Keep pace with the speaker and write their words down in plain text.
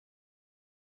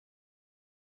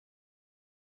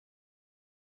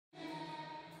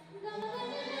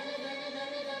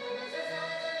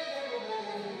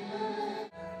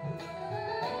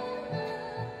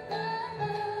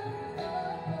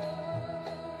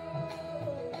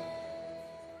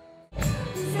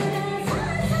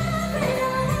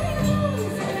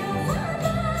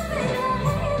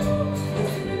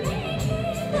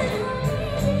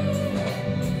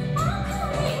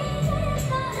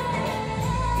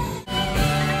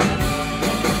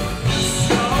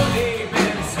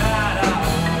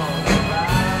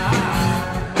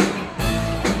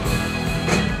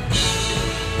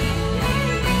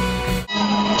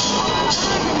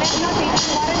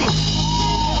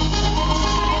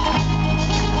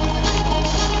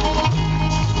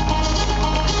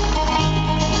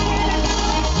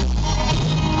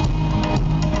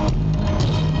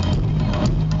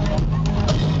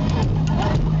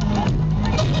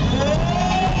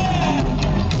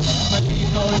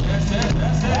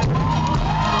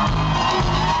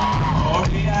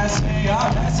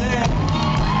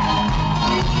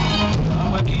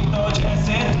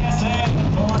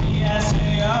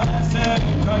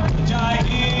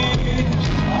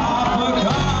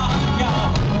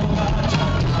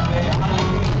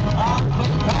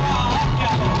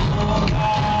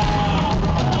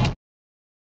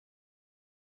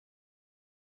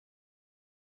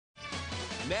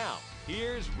Now,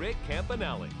 here's Rick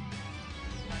Campanelli.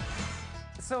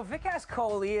 So Vikas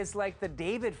Kohli is like the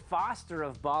David Foster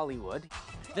of Bollywood.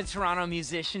 The Toronto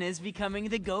musician is becoming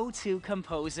the go-to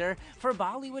composer for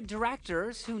Bollywood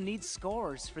directors who need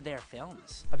scores for their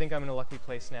films. I think I'm in a lucky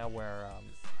place now where,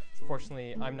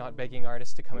 fortunately, I'm not begging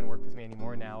artists to come and work with me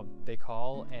anymore. Now they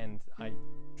call and I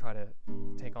try to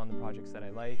take on the projects that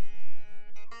I like.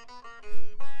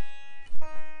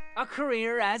 A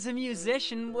career as a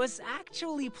musician was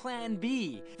actually Plan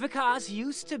B. Vikas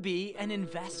used to be an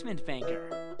investment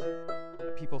banker.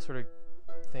 People sort of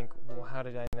think, well, how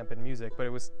did I end up in music? But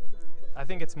I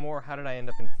think it's more, how did I end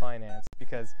up in finance?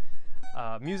 Because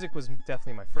music was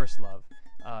definitely my first love.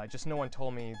 Just no one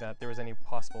told me that there was any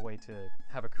possible way to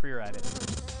have a career at it.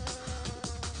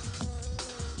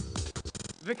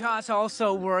 Vikas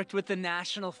also worked with the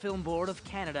National Film Board of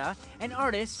Canada and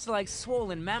artists like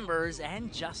Swollen Members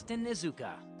and Justin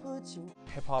Nizuka.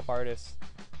 Hip-hop artists,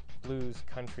 blues,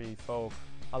 country, folk.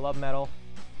 I love metal,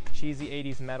 cheesy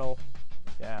 80s metal.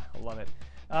 Yeah, I love it.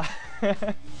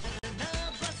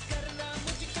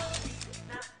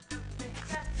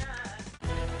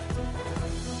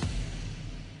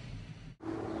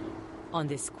 On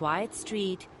this quiet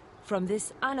street, from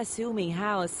this unassuming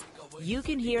house, you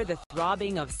can hear the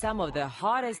throbbing of some of the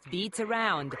hottest beats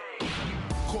around.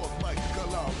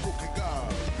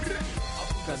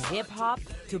 From hip-hop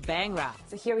to Bhangra.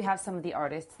 So here we have some of the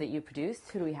artists that you produced.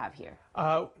 Who do we have here?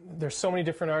 There's so many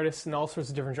different artists in all sorts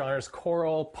of different genres.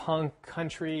 Choral, punk,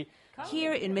 country.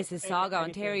 Here in Mississauga,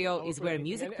 Ontario, is where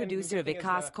music producer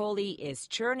Vikas Kohli is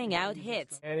churning out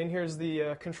hits. And in here's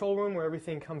the control room where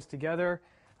everything comes together.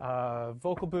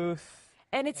 Vocal booth.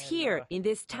 And it's here, in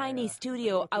this tiny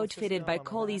studio outfitted by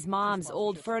Kohli's mom's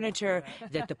old furniture,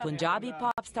 that the Punjabi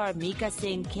pop star Mika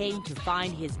Singh came to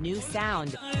find his new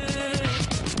sound.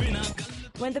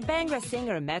 When the Bhangra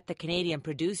singer met the Canadian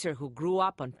producer who grew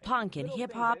up on punk and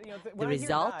hip-hop, the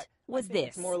result was this.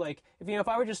 It's more like, if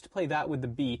I were just to play that with the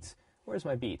beat, where's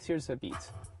my beats? Here's the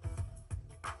beats.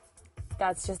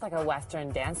 That's just like a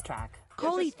Western dance track.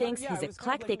 Kohli thinks his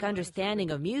eclectic understanding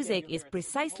of music is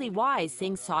precisely why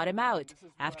Singh sought him out.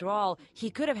 After all, he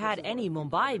could have had any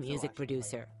Mumbai music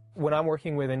producer. When I'm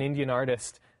working with an Indian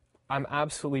artist, I'm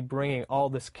absolutely bringing all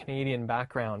this Canadian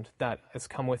background that has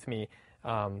come with me,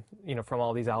 from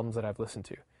all these albums that I've listened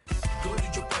to.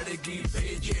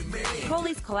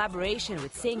 Kohli's collaboration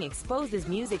with Singh exposed his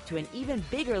music to an even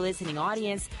bigger listening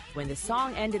audience when the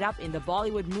song ended up in the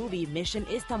Bollywood movie Mission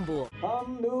Istanbul.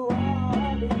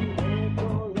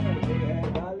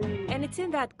 And it's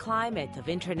in that climate of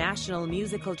international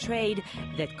musical trade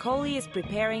that Kohli is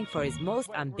preparing for his most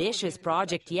ambitious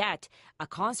project yet, a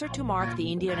concert to mark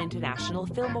the Indian International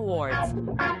Film Awards.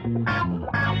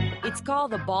 It's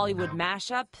called the Bollywood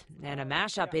Mashup, and a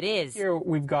mashup it is. Here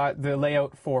we've got the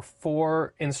layout for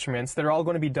 4 instruments that are all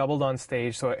going to be doubled on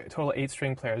stage, so a total 8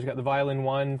 string players. We've got the violin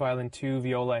 1, violin 2,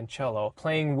 viola, and cello,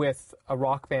 playing with a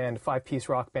rock band, 5-piece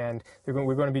rock band. We're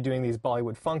going to be doing these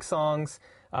Bollywood funk songs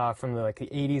from the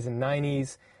 80s and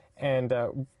 90s, and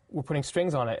we're putting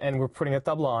strings on it, and we're putting a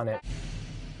tabla on it.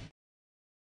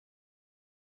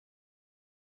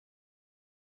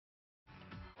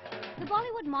 The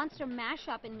Bollywood Monster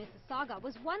Mashup in Mississauga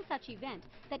was one such event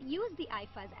that used the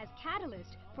IIFAs as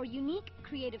catalyst for unique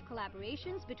creative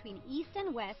collaborations between East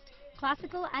and West,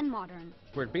 classical and modern.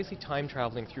 We're basically time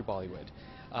traveling through Bollywood,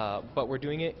 but we're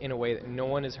doing it in a way that no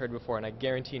one has heard before, and I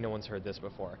guarantee no one's heard this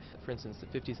before. For instance, the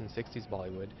 50s and 60s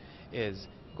Bollywood is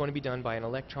going to be done by an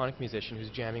electronic musician who's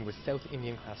jamming with South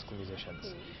Indian classical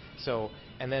musicians. So,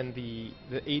 and then the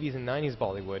 80s and 90s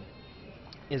Bollywood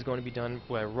is going to be done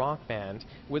by a rock band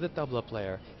with a tabla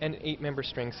player and an 8-member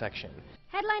string section.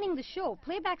 Headlining the show,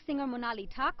 playback singer Monali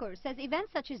Thakur says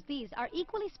events such as these are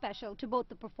equally special to both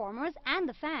the performers and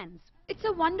the fans. It's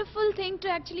a wonderful thing to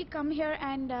actually come here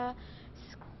and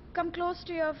come close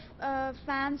to your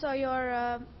fans or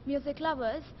your music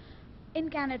lovers in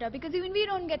Canada, because even we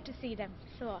don't get to see them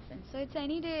so often. So it's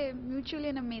any day mutually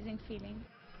an amazing feeling.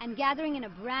 And gathering in a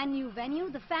brand new venue,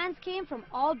 the fans came from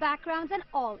all backgrounds and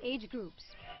all age groups.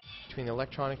 Between the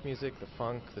electronic music, the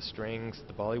funk, the strings,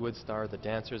 the Bollywood star, the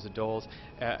dancers, the dolls,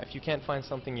 if you can't find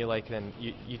something you like, then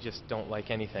you just don't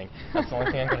like anything. That's the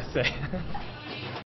only thing I'm going to say.